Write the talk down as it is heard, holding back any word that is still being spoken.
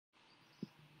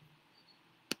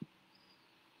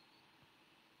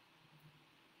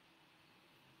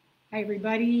Hi,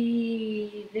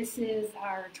 everybody. This is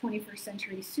our 21st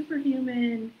Century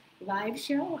Superhuman live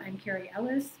show. I'm Cary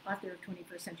Ellis, author of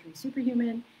 21st Century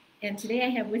Superhuman. And today I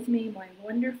have with me my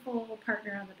wonderful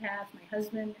partner on the path, my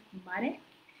husband, Marek.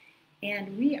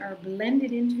 And we are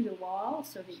blended into the wall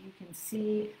so that you can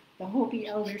see the Hopi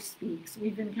Elder Speaks.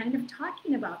 We've been kind of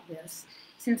talking about this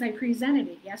since I presented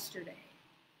it yesterday.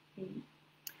 Hey,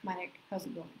 Marek, how's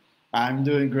it going? I'm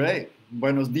doing great.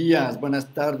 Buenos días, buenas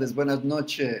tardes, buenas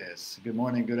noches. Good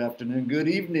morning, good afternoon, good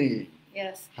evening.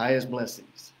 Yes. Highest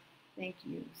blessings. Thank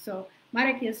you. So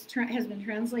Marek has been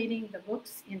translating the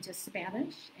books into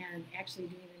Spanish and actually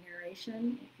doing the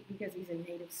narration because he's a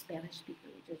native Spanish speaker,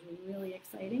 which is really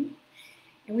exciting.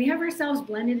 And we have ourselves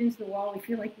blended into the wall. We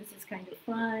feel like this is kind of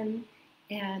fun.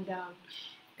 And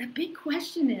the big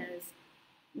question is,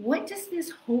 what does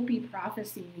this Hopi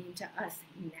prophecy mean to us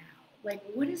now? Like,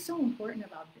 what is so important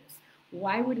about this?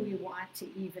 Why would we want to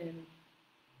even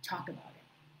talk about it?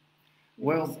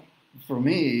 Well, for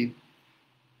me,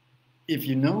 if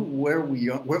you know where we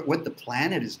are, what the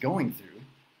planet is going through,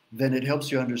 then it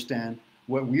helps you understand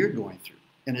what we're going through.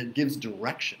 And it gives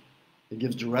direction. It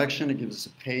gives direction, it gives us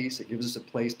a pace, it gives us a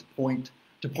place to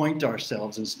point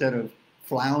ourselves instead of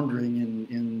floundering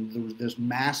in this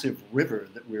massive river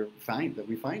that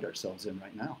we find ourselves in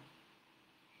right now.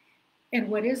 And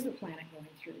what is the planet going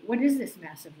through? What is this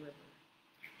massive river?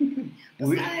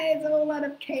 Besides a whole lot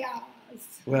of chaos.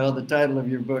 Well, the title of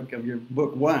your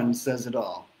book one says it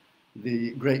all.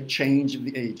 The great change of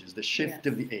the ages, the shift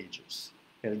of the ages.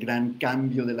 El gran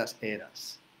cambio de las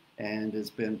eras. And it's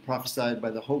been prophesied by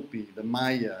the Hopi, the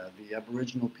Maya, the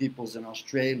Aboriginal peoples in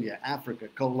Australia, Africa,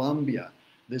 Colombia.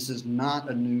 This is not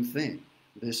a new thing.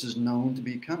 This is known to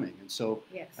be coming. And so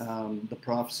the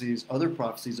prophecies, other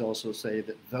prophecies also say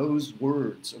that those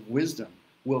words of wisdom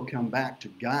will come back to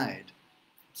guide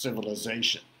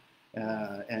civilization,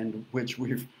 and which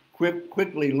we've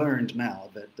quickly learned now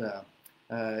that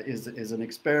is an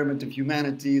experiment of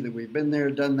humanity, that we've been there,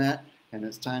 done that, and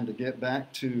it's time to get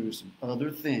back to some other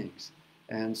things.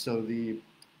 And so the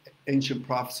ancient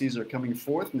prophecies are coming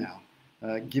forth now,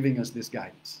 giving us this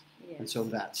guidance. Yes. And so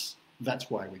that's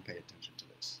why we pay attention to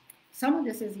this. Some of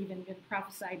this has even been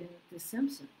prophesied in The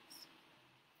Simpsons.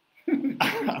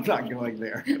 I'm not going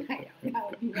there. I know, that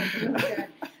would be like a little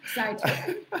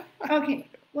sidetrack. Okay,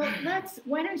 well,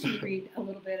 why don't you read a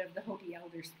little bit of the Hopi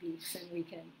Elder Speaks and we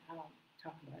can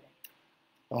talk about it.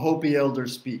 The Hopi Elder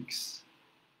Speaks.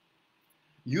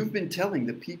 You've been telling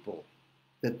the people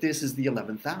that this is the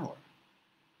 11th hour.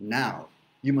 Now,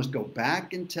 you must go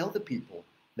back and tell the people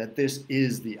that this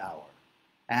is the hour.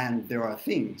 And there are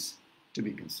things to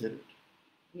be considered.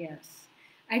 Yes.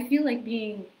 I feel like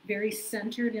being very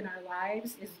centered in our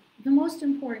lives is the most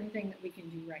important thing that we can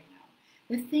do right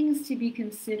now. The things to be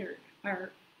considered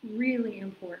are really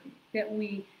important, that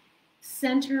we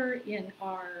center in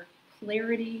our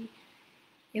clarity,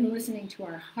 in listening to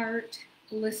our heart,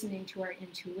 listening to our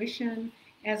intuition.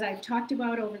 As I've talked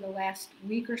about over the last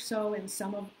week or so in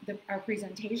some of our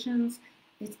presentations,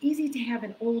 it's easy to have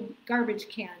an old garbage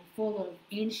can full of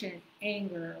ancient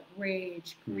anger,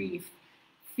 rage, grief,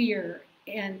 fear,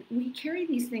 and we carry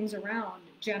these things around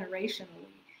generationally.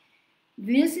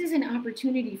 This is an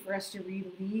opportunity for us to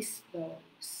release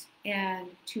those and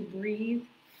to breathe,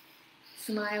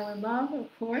 smile and love, of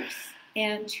course,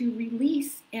 and to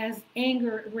release as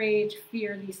anger, rage,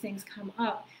 fear, these things come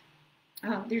up.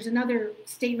 There's another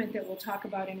statement that we'll talk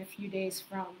about in a few days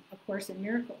from A Course in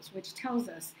Miracles, which tells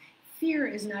us fear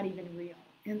is not even real.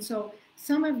 And so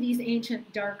some of these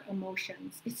ancient dark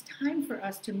emotions, it's time for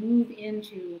us to move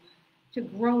into, to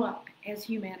grow up as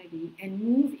humanity and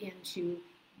move into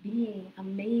being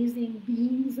amazing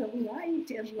beings of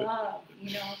light and love.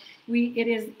 You know,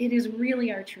 it is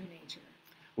really our true nature.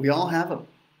 We all have them.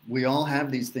 We all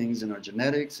have these things in our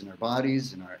genetics, in our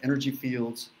bodies, in our energy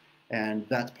fields, and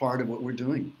that's part of what we're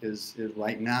doing is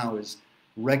right now is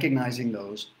recognizing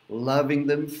those, loving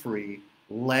them free,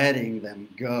 letting them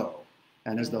go.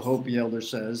 And as the Hopi Elder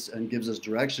says and gives us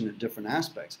direction at different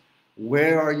aspects,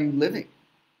 where are you living?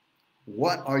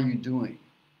 What are you doing?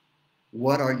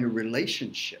 What are your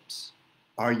relationships?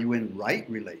 Are you in right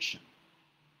relation?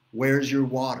 Where's your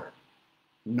water?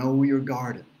 Know your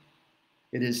garden.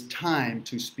 It is time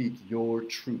to speak your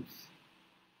truth.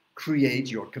 Create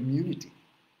your community.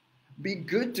 Be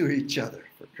good to each other,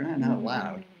 for crying out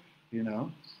loud, you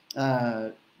know.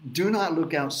 Do not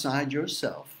look outside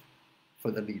yourself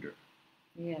for the leader.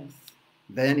 Yes.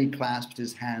 Then he clasped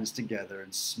his hands together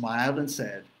and smiled and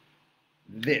said,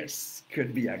 "This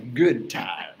could be a good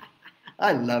time."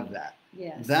 I love that.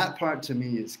 Yes. That part to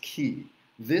me is key.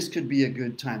 This could be a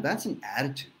good time. That's an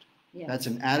attitude. Yes. That's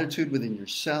an attitude within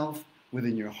yourself,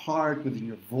 within your heart, within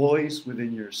your voice,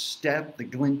 within your step, the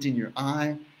glint in your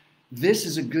eye. This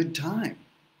is a good time,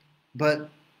 but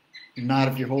not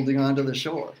if you're holding on to the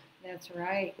shore. That's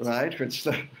right. Right? Which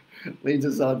leads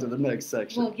us on to the next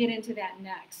section. We'll get into that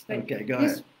next. But okay, go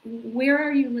ahead. Where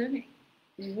are you living?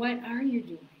 What are you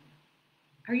doing?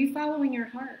 Are you following your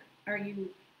heart? Are you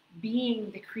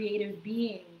being the creative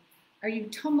being? Are you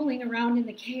tumbling around in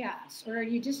the chaos? Or are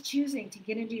you just choosing to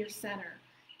get into your center,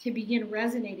 to begin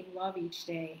resonating love each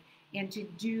day, and to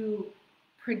do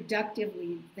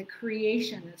productively the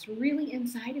creation that's really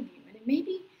inside of you? And it may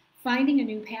be finding a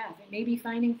new path. It may be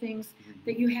finding things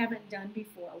that you haven't done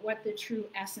before, what the true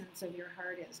essence of your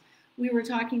heart is. We were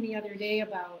talking the other day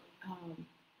about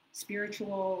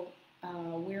spiritual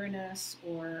awareness,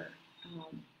 or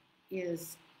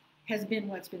has been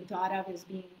what's been thought of as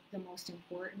being the most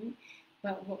important.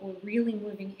 But what we're really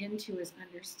moving into is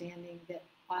understanding that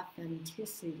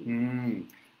authenticity.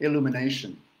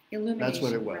 Illumination. That's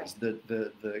what it was. Right.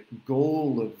 The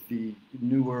goal of the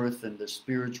New Earth and the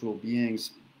spiritual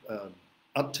beings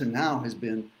up to now has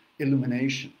been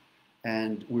illumination.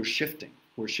 And we're shifting.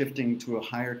 We're shifting to a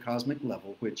higher cosmic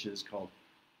level, which is called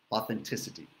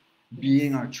authenticity. Yes.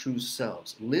 Being our true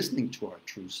selves, listening to our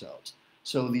true selves.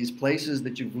 So these places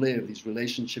that you've lived, these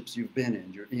relationships you've been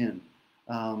in, you're in,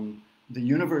 the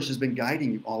universe has been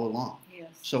guiding you all along. Yes.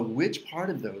 So which part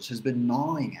of those has been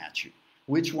gnawing at you?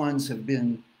 Which ones have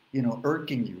been,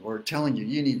 irking you or telling you,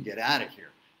 you need to get out of here?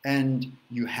 And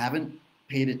you haven't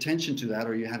paid attention to that,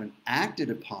 or you haven't acted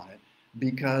upon it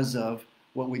because of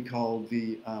what we call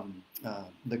the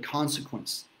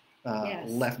consequence Yes.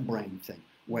 left brain thing.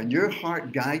 When your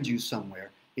heart guides you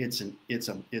somewhere, it's an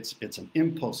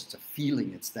impulse, it's a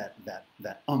feeling, it's that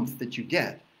umph that you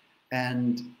get.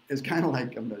 And it's kind of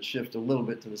like, I'm going to shift a little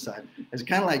bit to the side, it's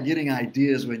kind of like getting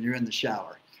ideas when you're in the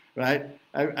shower, right?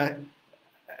 I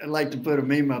like to put a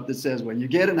meme up that says, when you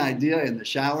get an idea in the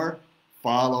shower,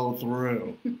 follow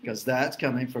through, because that's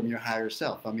coming from your higher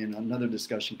self. I mean, another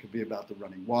discussion could be about the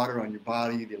running water on your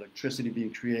body, the electricity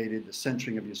being created, the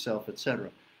centering of yourself,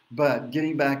 etc. But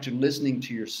getting back to listening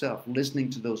to yourself, listening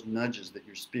to those nudges that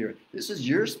your spirit, this is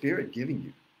your spirit giving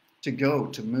you to go,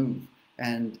 to move.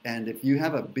 And if you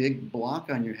have a big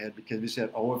block on your head because you said,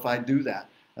 oh, if I do that,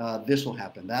 this will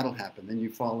happen, that'll happen, then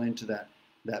you fall into that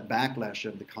backlash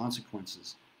of the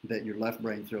consequences that your left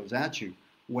brain throws at you,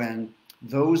 when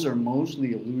those are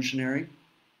mostly illusionary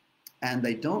and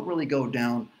they don't really go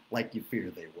down like you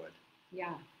fear they would.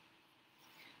 Yeah.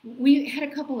 We had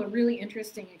a couple of really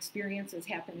interesting experiences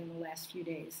happen in the last few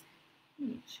days.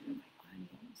 Make sure my audio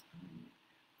is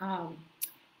on.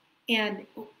 And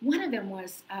one of them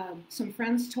was some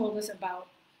friends told us about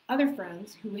other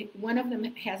friends who, one of them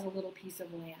has a little piece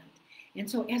of land. And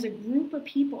so as a group of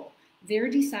people, they're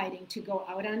deciding to go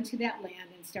out onto that land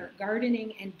and start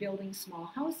gardening and building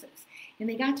small houses. And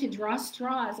they got to draw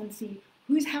straws and see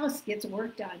whose house gets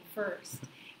worked on first.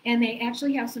 And they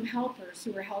actually have some helpers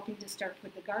who are helping to start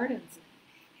put the gardens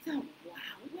in. I thought,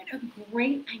 wow, what a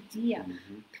great idea.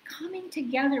 Mm-hmm. Coming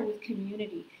together with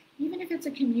community, even if it's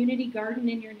a community garden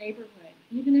in your neighborhood,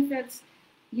 even if it's,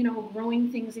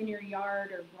 growing things in your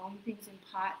yard or growing things in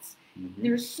pots. Mm-hmm.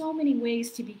 There's so many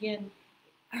ways to begin.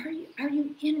 Are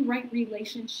you in right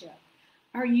relationship?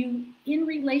 Are you in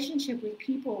relationship with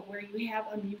people where you have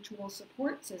a mutual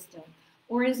support system?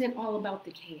 Or is it all about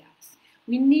the chaos?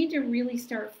 We need to really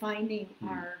start finding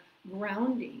our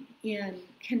grounding in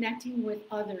connecting with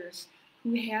others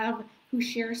who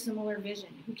share similar vision,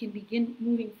 who can begin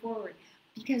moving forward.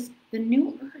 Because the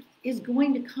new earth is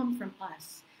going to come from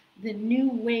us. The new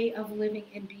way of living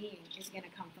and being is going to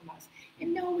come from us.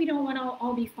 And no, we don't want to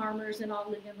all be farmers and all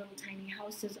live in little tiny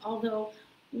houses, although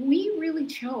we really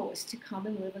chose to come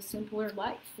and live a simpler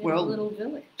life in a little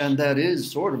village. And that is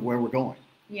sort of where we're going.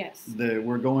 Yes.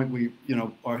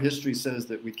 Our history says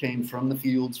that we came from the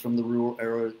fields, from the rural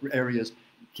areas,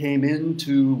 came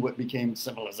into what became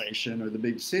civilization or the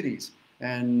big cities.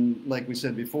 And like we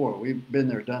said before, we've been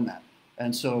there, done that.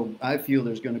 And so I feel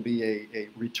there's going to be a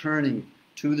returning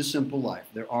to the simple life.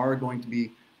 There are going to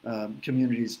be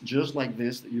communities just like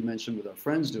this that you mentioned with our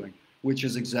friends doing, which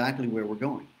is exactly where we're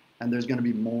going. And there's going to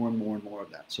be more and more and more of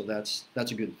that. So that's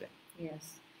a good thing.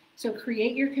 Yes. So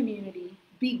create your community.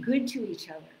 Be good to each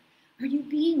other. Are you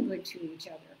being good to each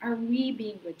other? Are we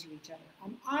being good to each other?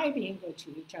 Am I being good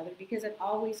to each other? Because it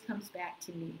always comes back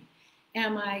to me.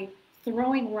 Am I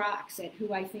throwing rocks at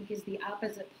who I think is the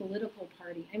opposite political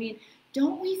party? I mean,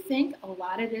 don't we think a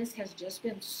lot of this has just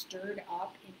been stirred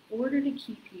up in order to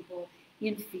keep people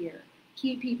in fear,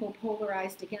 keep people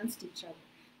polarized against each other?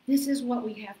 This is what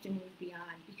we have to move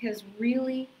beyond, because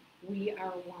really we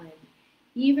are one.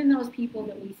 Even those people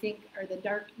that we think are the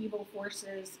dark evil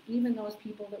forces, even those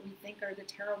people that we think are the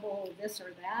terrible this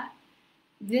or that,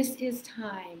 this is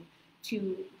time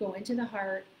to go into the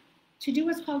heart, to do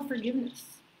what's called forgiveness.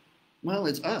 Well,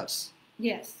 it's us.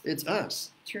 Yes. It's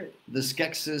us. True. The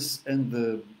Skeksis and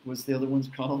the, what's the other ones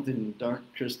called in Dark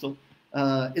Crystal?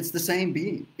 It's the same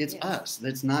being. It's us.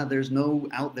 It's not, there's no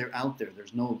out there.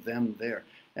 There's no them there.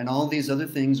 And all these other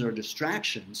things are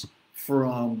distractions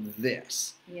from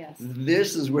this. Yes.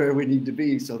 This is where we need to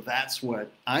be. So that's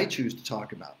what I choose to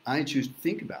talk about. I choose to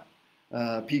think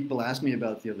about. People ask me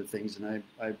about the other things, and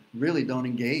I really don't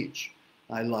engage.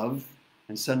 I love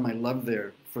and send my love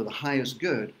there for the highest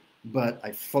good, but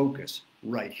I focus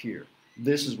right here.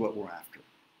 This is what we're after.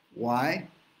 Why?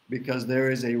 Because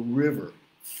there is a river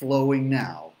flowing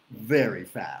now very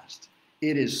fast.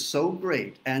 It is so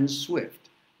great and swift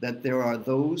that there are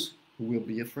those who will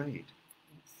be afraid.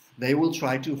 They will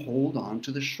try to hold on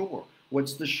to the shore.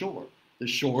 What's the shore? The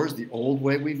shore is the old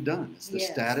way we've done. It's the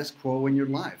status quo in your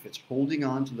life. It's holding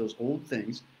on to those old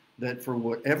things that for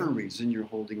whatever reason you're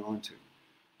holding on to.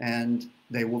 And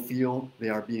they will feel they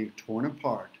are being torn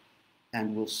apart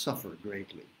and will suffer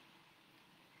greatly.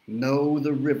 Know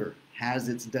the river has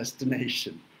its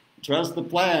destination. Trust the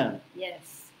plan.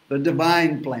 Yes. The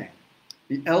divine plan.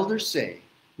 The elders say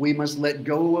we must let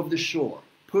go of the shore,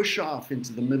 push off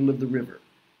into the middle of the river,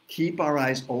 keep our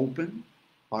eyes open,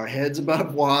 our heads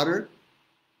above water.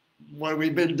 What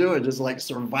we've been doing is like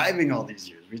surviving all these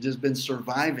years. We've just been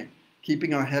surviving,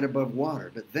 keeping our head above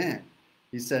water. But then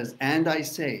he says, and I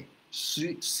say,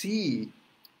 see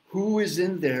who is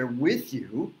in there with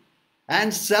you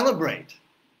and celebrate.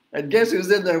 And guess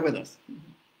who's in there with us?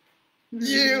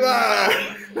 You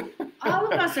are.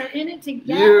 All of us are in it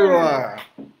together. You are.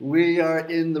 We are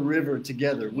in the river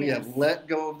together. We Yes. have let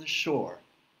go of the shore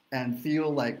and feel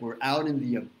like we're out in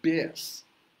the abyss,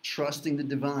 trusting the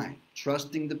divine,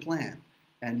 trusting the plan.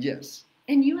 And yes.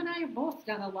 And you and I have both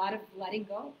done a lot of letting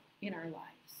go in our lives.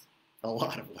 A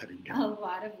lot of letting go. A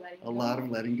lot of letting go. A lot of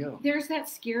letting go. There's that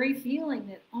scary feeling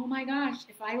that, oh my gosh,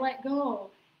 if I let go,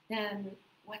 then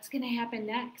what's going to happen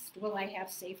next? Will I have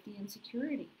safety and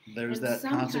security? There's And that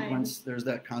sometimes- consequence. There's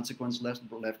that consequence left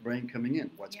brain coming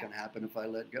in. What's Yeah. going to happen if I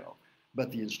let go?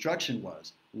 But the instruction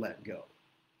was let go.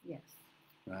 Yes.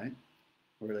 Right?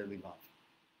 Where did I leave off?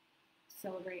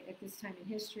 Celebrate at this time in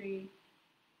history.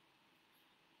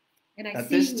 And I At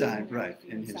see this you time, and right,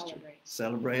 you in history. celebrate.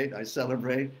 Celebrate, I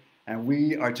celebrate, and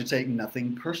we are to take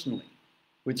nothing personally,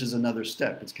 which is another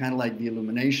step. It's kind of like the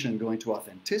illumination going to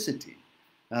authenticity.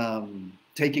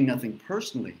 Taking nothing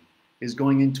personally is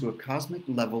going into a cosmic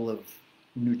level of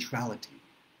neutrality.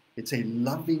 It's a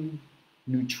loving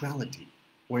neutrality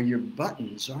where your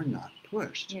buttons are not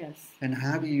pushed. Yes. And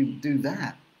how do you do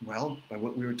that? Well, by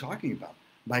what we were talking about,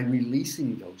 by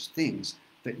releasing those things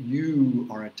that you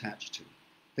are attached to.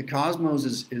 The cosmos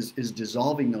is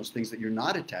dissolving those things that you're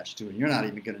not attached to, and you're not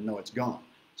even going to know it's gone.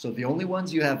 So the only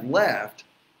ones you have left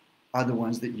are the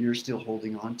ones that you're still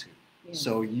holding on to. Yes.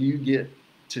 So you get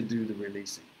to do the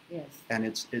releasing. Yes. And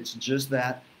it's just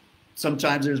that.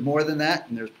 Sometimes there's more than that,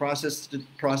 and there's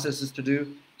processes to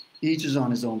do. Each is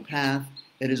on his own path,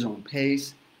 at his own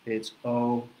pace. It's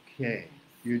okay.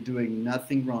 You're doing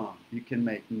nothing wrong. You can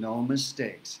make no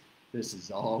mistakes. This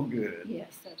is all good.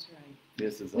 Yes, that's right.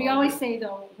 This is We all always good. say,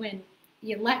 though, when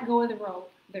you let go of the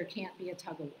rope, there can't be a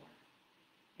tug of war.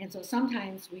 And so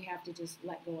sometimes we have to just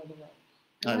let go of the rope.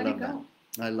 And I let love it go.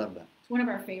 that. I love that. It's one of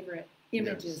our favorite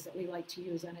images Yes. that we like to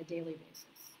use on a daily basis.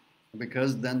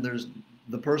 Because then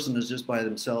the person is just by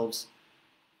themselves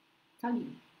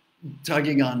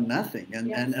Tugging. on nothing. And,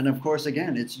 Yes. and of course,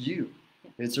 again, it's you.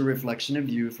 Yeah. It's a reflection of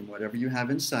you from whatever you have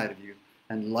inside of you.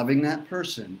 And loving that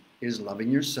person is loving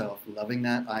yourself, loving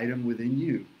that item within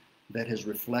you that has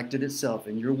reflected itself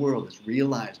in your world, has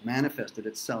realized, manifested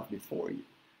itself before you.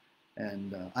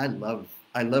 And I love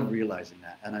realizing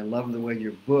that. And I love the way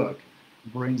your book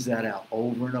brings that out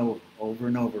over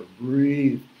and over.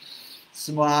 Breathe.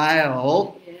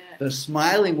 Smile. Yes. The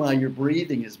smiling while you're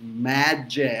breathing is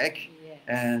magic. Yes.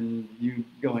 And you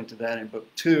go into that in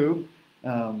book 2.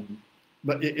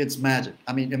 But it's magic.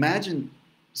 I mean, imagine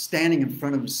standing in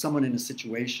front of someone in a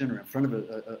situation or in front of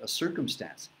a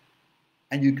circumstance,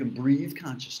 and you can breathe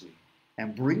consciously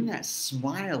and bring that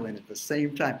smile in at the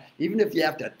same time. Even if you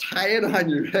have to tie it on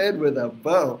your head with a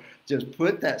bow, just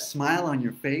put that smile on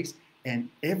your face and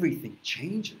everything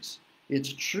changes.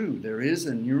 It's true. There is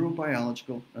a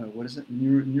neurobiological,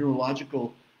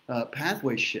 neurological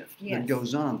pathway shift that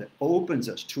goes on that opens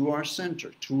us to our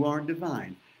center, to our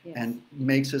divine, and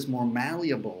makes us more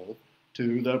malleable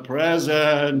to the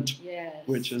present,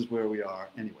 which is where we are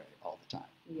anyway all the time.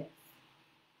 Yes.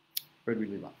 Where do we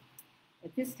leave off?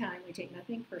 At this time, we take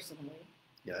nothing personally.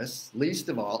 Yes, least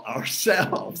of all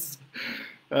ourselves.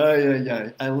 Yeah.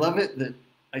 I love it that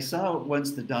I saw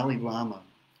once the Dalai Lama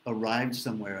arrived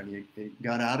somewhere and he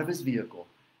got out of his vehicle.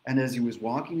 And as he was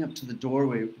walking up to the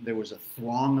doorway, there was a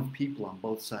throng of people on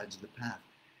both sides of the path.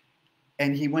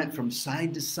 And he went from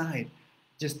side to side,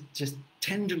 just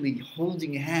tenderly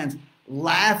holding hands,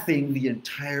 laughing the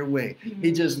entire way. Mm-hmm.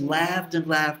 He just laughed and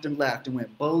laughed and laughed and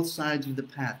went both sides of the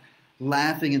path,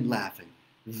 laughing and laughing.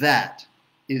 That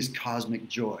is cosmic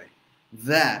joy.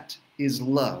 That is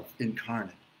love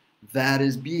incarnate. That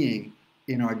is being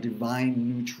in our divine,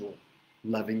 neutral,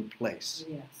 loving place.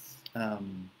 Yes.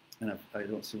 And I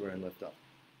don't see where I left off.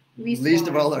 Least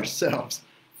of all ourselves.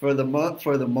 For the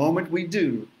moment we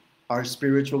do, our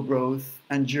spiritual growth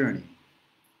and journey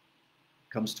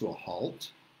comes to a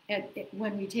halt.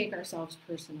 When we take ourselves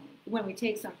personally, when we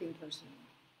take something personally.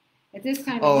 At this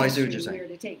time I in see what you're history, saying. we are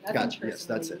to take nothing Gotcha. personally, Yes,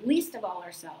 that's it. least of all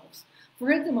ourselves.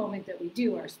 For at the moment that we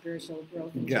do, our spiritual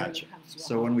growth and journey Gotcha. comes to a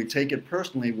So halt. when we take it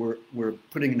personally, we're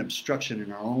putting an obstruction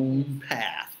in our own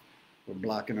path. We're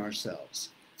blocking ourselves.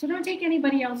 So don't take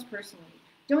anybody else personally.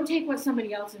 Don't take what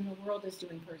somebody else in the world is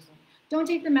doing personally. Don't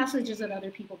take the messages that other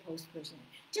people post personally.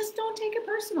 Just don't take it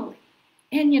personally.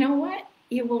 And you know what?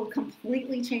 It will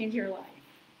completely change your life.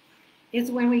 It's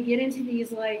when we get into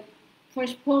these like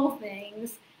push-pull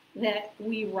things that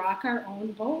we rock our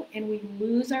own boat and we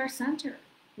lose our center.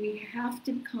 We have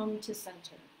to come to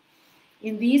center.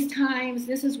 In these times,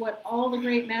 this is what all the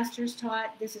great masters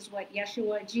taught. This is what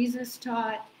Yeshua, Jesus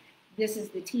taught. This is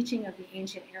the teaching of the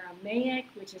ancient Aramaic,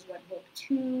 which is what book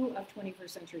 2 of 21st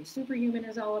Century Superhuman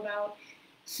is all about.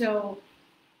 So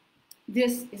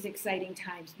this is exciting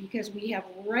times because we have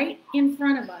right in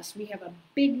front of us, we have a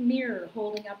big mirror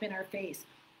holding up in our face.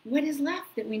 What is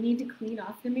left that we need to clean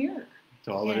off the mirror? That's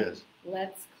all it is.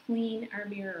 Let's clean our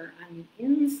mirror on the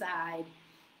inside,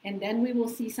 and then we will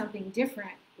see something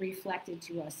different reflected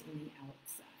to us in the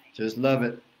outside. Just love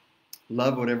it.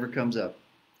 Love whatever comes up.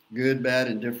 Good, bad,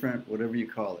 indifferent, whatever you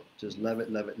call it. Just love it,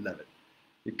 love it, love it.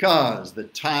 Because the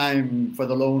time for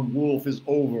the lone wolf is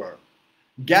over.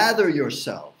 Gather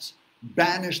yourselves.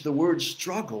 Banish the word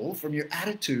struggle from your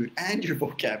attitude and your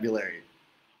vocabulary.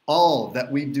 All that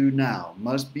we do now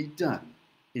must be done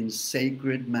in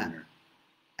sacred manner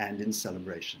and in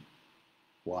celebration.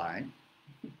 Why?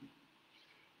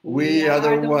 We are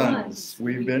the ones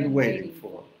we've been waiting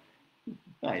for.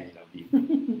 I love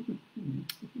you.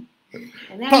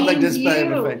 And that Public means display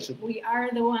you. of affection. We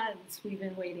are the ones we've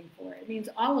been waiting for. It means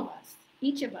all of us,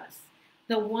 each of us,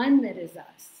 the one that is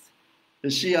us.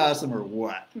 Is she awesome or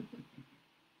what?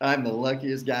 I'm the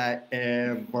luckiest guy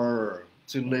ever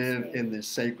to live in this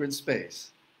sacred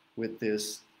space with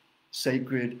this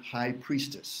sacred high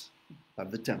priestess of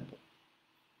the temple.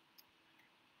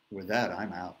 With that,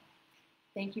 I'm out.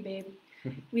 Thank you, baby.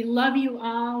 We love you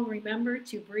all. Remember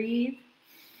to breathe,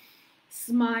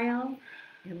 smile,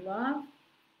 and love.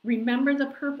 Remember the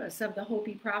purpose of the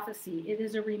Hopi Prophecy. It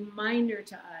is a reminder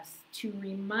to us, to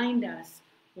remind us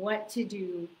what to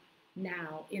do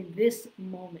now in this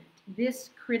moment, this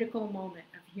critical moment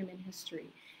of human history.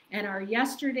 And our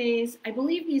yesterdays, I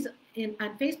believe these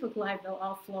on Facebook Live, they'll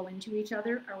all flow into each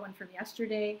other. Our one from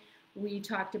yesterday, we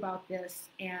talked about this,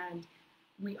 and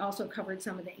we also covered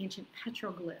some of the ancient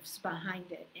petroglyphs behind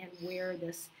it and where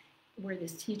this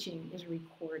teaching is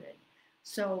recorded.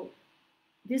 So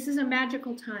this is a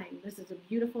magical time. This is a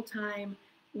beautiful time.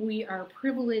 We are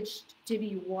privileged to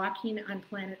be walking on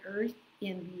planet Earth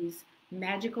in these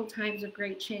magical times of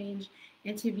great change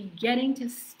and to be getting to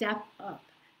step up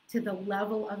to the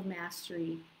level of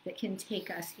mastery that can take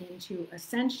us into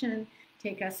ascension,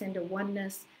 take us into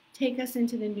oneness, take us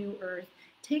into the new earth,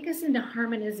 take us into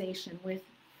harmonization with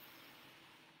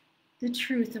the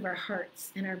truth of our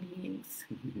hearts and our beings.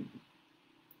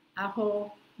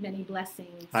 Aho, many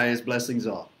blessings. Highest blessings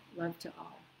all. Love to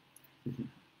all.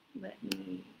 Let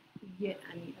me get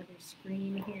on the other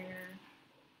screen here.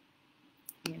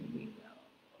 And we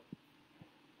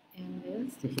will end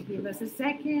this. Just give us a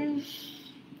second.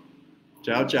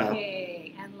 Ciao, ciao.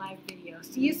 Okay, and live video.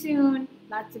 See you soon.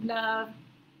 Lots of love.